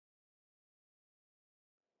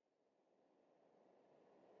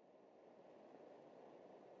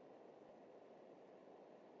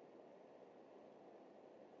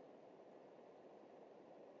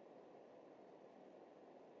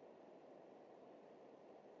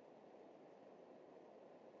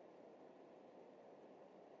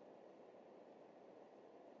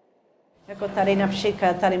Jako tady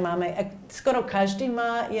například, tady máme, skoro každý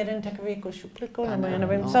má jeden takový jako šuplíku, nebo já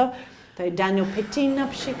nevím co. To je Daniel Pittin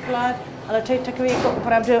například, ale to je takový jako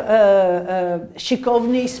opravdu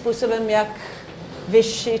šikovný způsobem, jak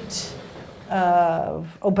vyšit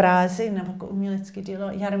obrázy nebo jako umělecké dílo.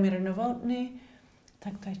 Jaromír Novotný,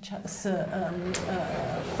 tak to je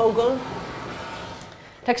Fogel.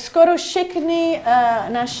 Tak skoro všichni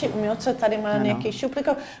naši umělci tady má nějaký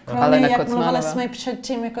šuplíko. Kromě, jak mluvili jsme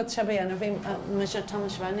předtím, jako třeba, já nevím, možná tam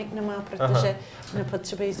Žvánek nemá, protože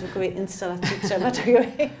nepotřebují zvukové instalace třeba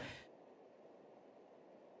takový.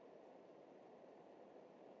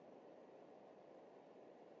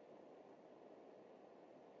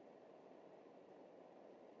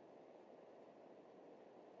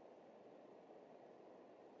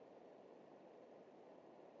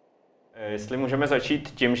 Jestli můžeme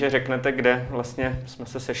začít tím, že řeknete, kde vlastně jsme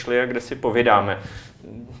se sešli a kde si povídáme.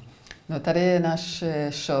 No tady je náš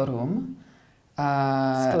showroom.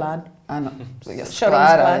 Sklad. Ano,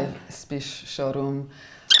 sklad, spíš showroom.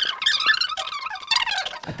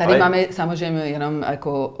 A tady máme samozřejmě jenom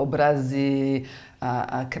jako obrazy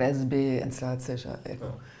a kresby, instalace, že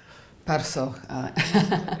jako pár soch, ale...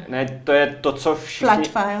 Ne, to je to, co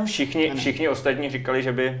všichni ostatní říkali,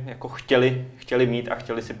 že by jako chtěli mít a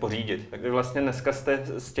chtěli si pořídit. Takže vlastně dneska jste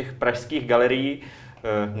z těch pražských galerií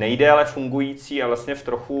nejdéle fungující a vlastně v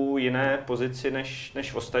trochu jiné pozici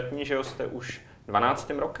než ostatní, že jo, jste už 12.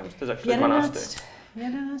 rokem, jste začali 12.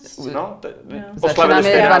 11. No, oslavili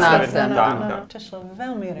jste 12. To šlo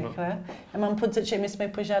velmi rychle. Já mám pocit, že my jsme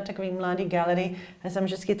pořád takový mladý galerii. Já jsem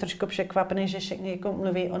vždycky trošku překvapený, že všichni jako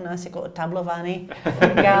mluví o nás jako o tablovaný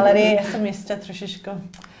galerii. Já jsem jistě trošičku,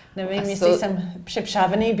 nevím, jestli jsem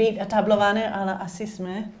přepřávený být etablovaný, ale asi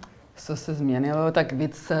jsme. Co se změnilo, tak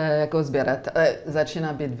víc jako sběrat,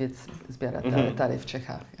 začíná být víc sběrat tady v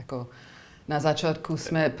Čechách. Jako na začátku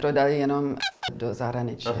jsme prodali jenom do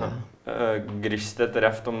zahraničí. Když jste teda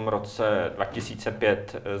v tom roce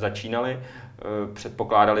 2005 začínali,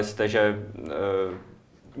 předpokládali jste, že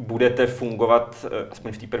budete fungovat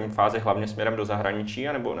aspoň v té první fázi hlavně směrem do zahraničí,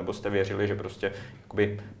 nebo jste věřili, že prostě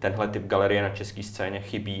jakoby tenhle typ galerie na české scéně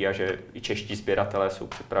chybí a že i čeští sběratelé jsou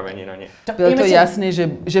připraveni na ně? Bylo to jasné,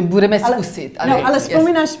 že budeme zkusit. Ale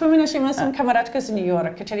vzpomínáš, že měl jsem kamarádka z New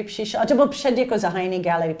York, který přišel, a to byl před jako zahájení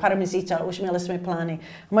galerie, pár měsíců, ale už měli jsme plány.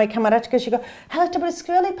 Moje kamarádka říkala, hele, to bude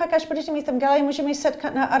skvělé, pak až budete mít tam galerii, můžeme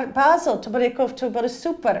setkat na Art Basel, to bude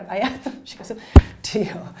super. A já tam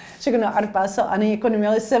říkala, na Art Basel, a jako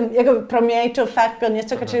neměli jsem, jako pro mě to fakt byl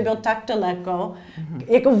něco, který byl tak daleko,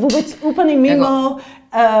 jako vůbec úplně mimo,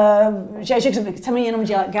 že chceme jenom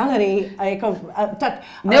dělat galerii a jako tak.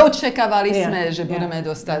 Neočekávali jsme, že budeme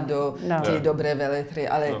dostat do té dobré veletry,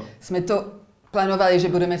 ale jsme to plánovali, že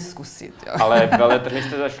budeme zkusit. Jo. Ale veletrhy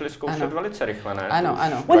jste začali zkoušet velice rychle, ne? Ano.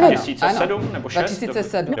 2007 nebo 6?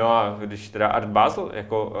 2007. No a když teda Art Basel,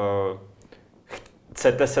 jako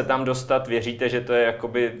chcete se tam dostat, věříte, že to je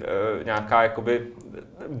jakoby nějaká jakoby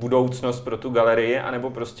budoucnost pro tu galerii, anebo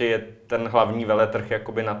prostě je ten hlavní veletrh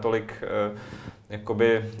jakoby natolik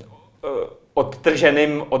jakoby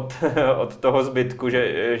odtrženým od toho zbytku,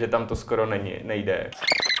 že tam to skoro nejde?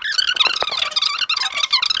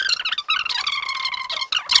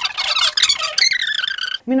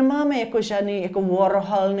 My nemáme jako žádný jako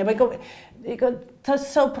Warhol, nebo jako to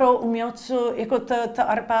jsou pro umělců, jako to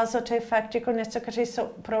Art Basel, to je fakt jako něco, které jsou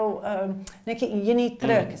pro nějaký jiný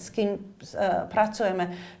trh, s kým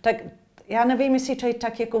pracujeme. Tak já nevím, jestli to je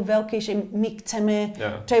tak jako velký, že my chceme,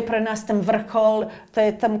 to je pro nás ten vrchol, to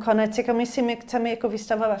je tam konec, jako my chceme jako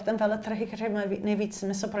vystavovat ten veletrhy, který má nejvíc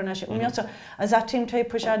smysl pro naše umělce. A zatím to je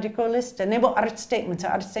pořád jako listy, nebo art statements.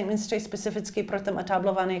 Art statements to je specificky pro tam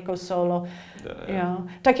etablované jako solo. Jo.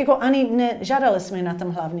 Tak jako ani nežádali jsme na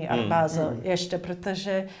tom hlavní Art Basel ještě,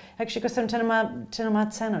 protože, jak říkal jsem, to nemá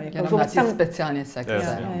cenu. Jako jenom na ty speciální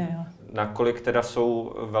sekce. Nakolik teda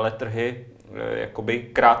jsou veletrhy jakoby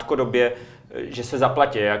krátkodobě, že se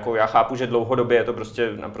zaplatí. Jako já chápu, že dlouhodobě je to prostě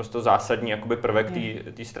naprosto zásadní jakoby prvek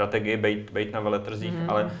té strategie bejt na veletrzích,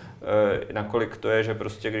 ale nakolik to je, že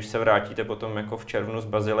prostě když se vrátíte potom jako v červnu z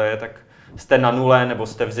Bazileje, tak jste na nule, nebo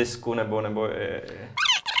jste v zisku, nebo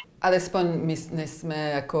Alespoň my nejsme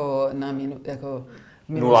jako na minusu.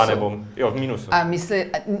 Nula nebo v minusu. A my se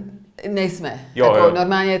nejsme. Jo.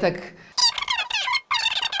 Normálně tak.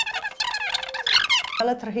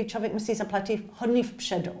 Veletrhy člověk musí zaplatit hodně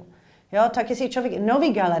vpředu. Jo, tak jestli člověk je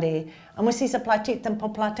nový galerii a musí zaplatit ten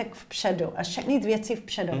poplatek vpředu a všechny věci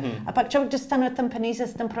vpředu. A pak člověk dostane ten peníze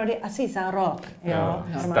z ten prodej asi za rok. Jo,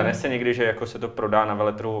 stane se někdy, že jako se to prodá na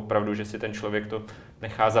veletrhu opravdu, že si ten člověk to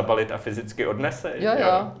nechá zabalit a fyzicky odnese? Jo,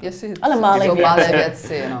 jestli ale malé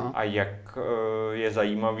věci. No. A jak je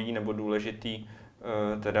zajímavý nebo důležitý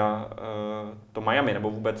teda to Miami, nebo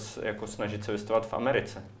vůbec jako snažit se vystavovat v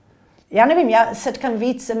Americe? Já nevím, já setkám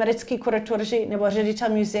víc americký kuratoři nebo ředitel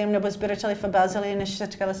muzeum nebo sběrateli v Bazilii, než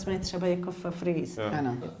setkali jsme třeba jako v Freeze.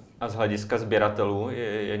 A z hlediska sběratelů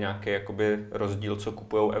je nějaký jakoby rozdíl, co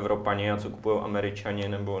kupují Evropani a co kupují Američani,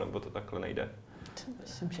 nebo to takhle nejde?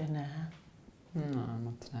 Myslím, že ne. No,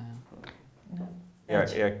 moc ne.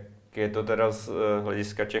 Jak je to teda z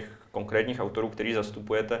hlediska těch konkrétních autorů, který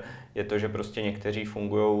zastupujete, je to, že prostě někteří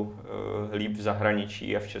fungují líp v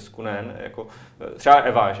zahraničí a v Česku ne, jako třeba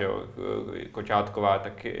Eva, že jo, Koťátková,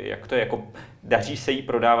 tak jak to je, jako daří se jí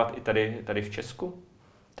prodávat i tady v Česku?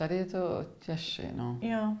 Tady je to těžší, no.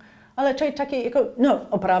 Jo, ale to je taky, jako, no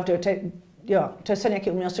opravdu, to jsou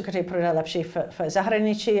nějaký umělci, kteří prodají lepší v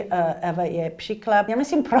zahraničí, Eva je příklad. Já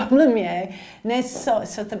myslím, problém je,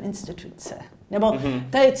 jsou tam instituce. Nebo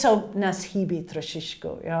to je, co nás chybí trošičku,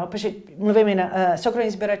 jo? Protože mluvíme na soukromý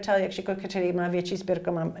sběratel, jak říkal, který má větší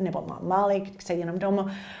sbírku, nebo má malý, chce jenom domů,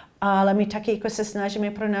 ale my taky jako se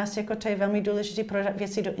snažíme pro nás, jako to je velmi důležité prodat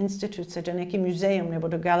věci do instituce, do nějaký muzeum nebo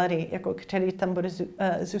do galerie, jako, který tam bude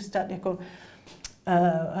zůstat jako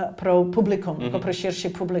pro publikum, jako pro širší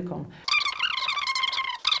publikum.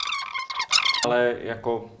 Ale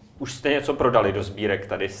jako už jste něco prodali do sbírek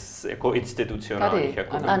tady jako institucionálních?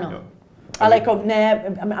 Jako, ano. Jo. Ale jako ne,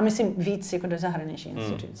 a myslím víc jako do zahraniční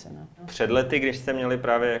instituce. No. Před lety, když jste měli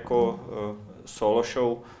právě jako solo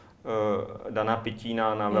show Dana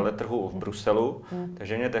Pitína na veletrhu v Bruselu,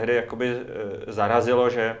 takže mě tehdy jakoby zarazilo,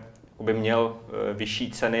 že jakoby měl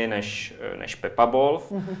vyšší ceny než Pepa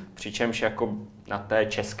Bolf, přičemž jako na té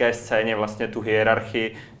české scéně vlastně tu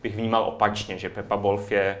hierarchii bych vnímal opačně, že Pepa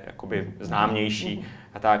Bolf je jakoby známější.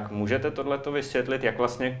 A tak můžete tohleto vysvětlit, jak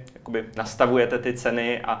vlastně jakoby nastavujete ty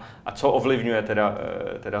ceny a co ovlivňuje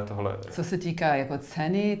teda tohle? Co se týká jako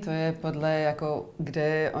ceny, to je podle jako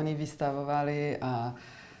kde oni vystavovali a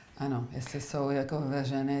ano, jestli jsou jako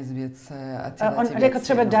veřejné zvědce a tyhle on, věci. Jako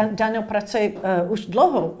třeba Daniel pracuje už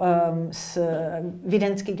dlouho s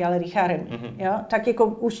vídeňský galerii Charem, jo? Tak jako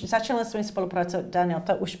už začali jsme spolupracovat Daniel,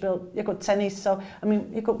 to už byl, jako ceny jsou, a my,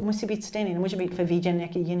 jako musí být stejný, nemůže být ve Vídeň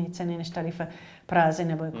nějaký jiný ceny než tady v Praze,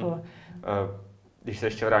 nebo jako... Když se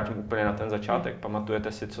ještě vrátím úplně na ten začátek,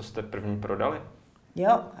 pamatujete si, co jste první prodali?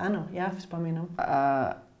 Jo, ano, já vzpomínám.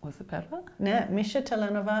 Was it Pepa? Ne, Míša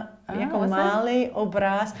Telenová, jako malý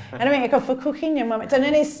obraz. Já nevím, jako v kuchyni máme, to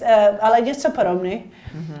není, ale něco podobné.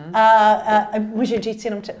 A můžu říct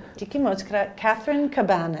jenom, díky moc, Catherine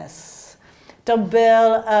Cabanes. To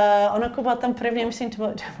byl, ona kupovala tam první, myslím, to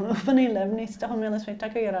bylo úplně levný, z toho měli jsme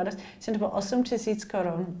takový radost. Myslím, to bylo 8 000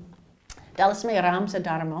 korun. Dali jsme rám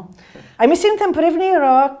zadarmo. A myslím, ten první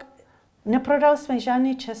rok neprodali jsme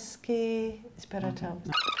žádný český sběratel.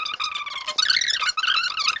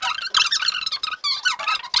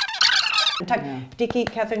 Tak díky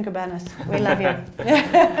Catherine Cabanes, we love you.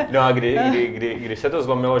 No a kdy se to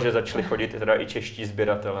zlomilo, že začali chodit teda i čeští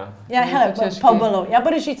sběratele? Já, hele, pomalu. Já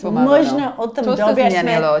budu říct možná o tom době se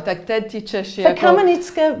změnilo, tak teď ti Češi jako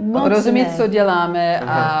rozumí, co děláme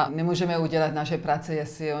a nemůžeme udělat naše práce,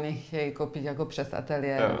 jestli oni chtějí koupit jako přes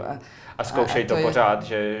ateliér. A zkoušejí to pořád,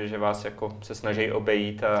 že vás jako se snaží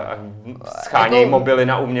obejít a schánějí jako mobily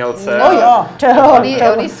na umělce. No jo,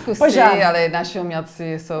 oni zkusí, ale naši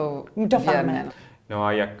umělci jsou věrné. No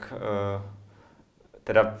a jak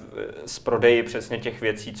teda z prodeji přesně těch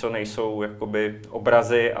věcí, co nejsou jakoby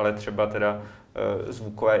obrazy, ale třeba teda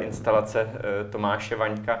zvukové instalace Tomáše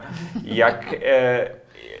Vaňka, jak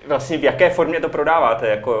vlastně v jaké formě to prodáváte?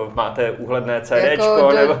 Jako máte úhledné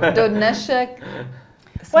CDčko? Jako do dnešek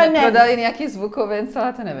jsme prodali nějaký zvukový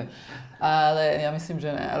instalace, nevím. Ale já myslím,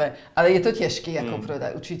 že ne. Ale je to těžké jako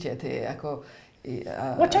prodat, určitě ty jako...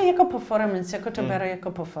 To je jako performance, jako to bere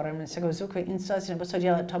jako performance, jako zvukový instalace, nebo co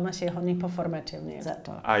dělá Tomáš, je hodně performativní za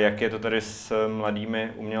to. A jak je to tady s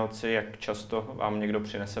mladými umělci, jak často vám někdo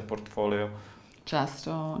přinese portfolio?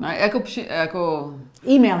 Často, no jako...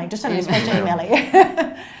 E-maily, dostaneme spoustu e-maily.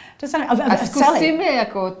 A zkusíme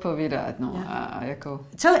jako odpovídat, no, a jako...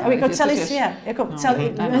 Celý svět, jako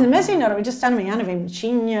mezinárodní, dostaneme, já nevím,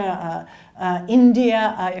 Čína, India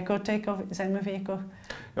a jako to jako zajímavé jako...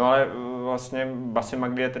 No ale vlastně Bassi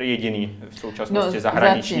Magdy je tedy jediný v současnosti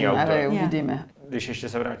zahraniční autor. Ale uvidíme. Když ještě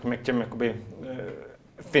se vrátíme k těm jakoby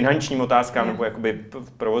finančním otázkám nebo jakoby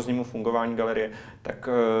provoznímu fungování galerie, tak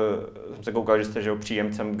jsem se koukal, že jste že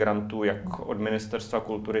příjemcem grantů jak od Ministerstva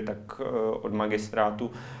kultury, tak od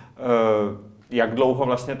magistrátu. Jak dlouho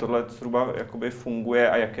vlastně tohle zhruba jakoby funguje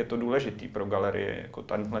a jak je to důležitý pro galerii, jako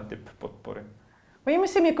tenhle typ podpory? Já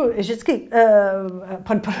myslím, jako vždycky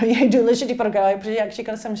je důležitý pro galerii, protože jak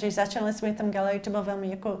říkal jsem, že začali jsme tam galerii, to bylo velmi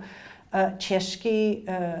jako těžký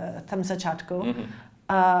tam začátku.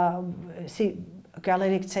 A si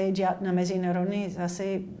galerie chce dělat na mezinárodní, zase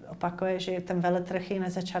opakuje, že tam veletrhy na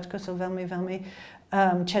začátku jsou velmi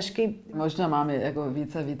těžký. Možná máme jako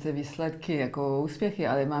více výsledky, jako úspěchy,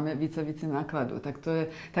 ale máme více nákladů. Tak to je,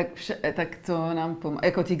 tak to nám pomáhá.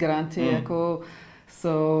 Jako ty granty jako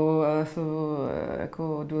jsou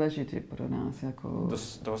jako důležitý pro nás. Jako...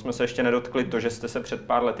 Toho jsme se ještě nedotkli, to, že jste se před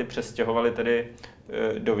pár lety přestěhovali tedy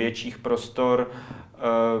do větších prostor.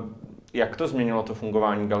 Jak to změnilo to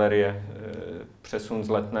fungování galerie, přesun z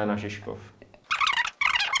Letné na Žižkov?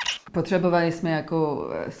 Potřebovali jsme jako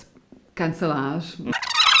kancelář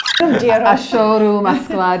a showroom a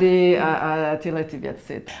sklady a tyhle ty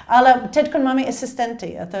věci. Ale teď máme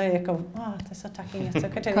asistenty a to je jako, to jsou taky něco,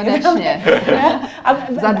 které... Konečně.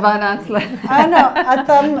 Za 12 let. Ano, a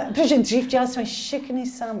tam, protože dřív dělali jsme všechny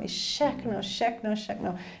sami,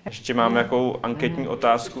 všechno. Ještě máme jakou anketní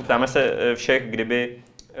otázku. Ptáme se všech, kdyby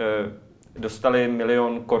dostali 1 000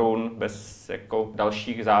 000 korun bez jako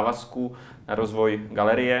dalších závazků na rozvoj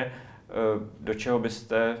galerie, do čeho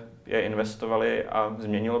byste je investovali a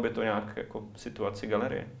změnilo by to nějak jako situaci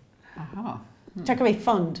galerie? Aha. Takový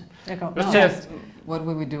fond. Jako, prostě, what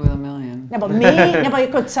would we do with $1 million? Nebo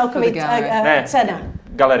jako celkový cena.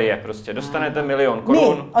 Galerie prostě. Dostanete 1 000 000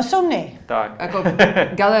 korun. My, osobně. Tak. Jako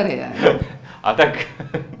galerie. A tak.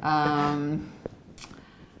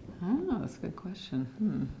 That's a good question.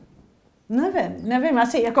 Nevím,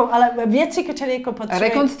 asi jako, ale věci, které jako potřebují...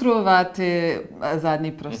 Rekonstruovat ty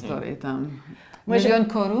zadní prostory tam. 1 000 000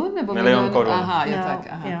 korun? Nebo 1 000 000 korun. Aha, je tak.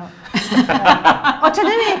 Aha. A to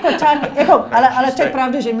není jako tak, jako, ale to je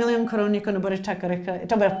pravda, že 1 000 000 korun jako nebude tak rychle.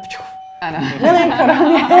 To bude... Ano. 1 000 000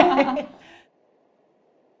 korun.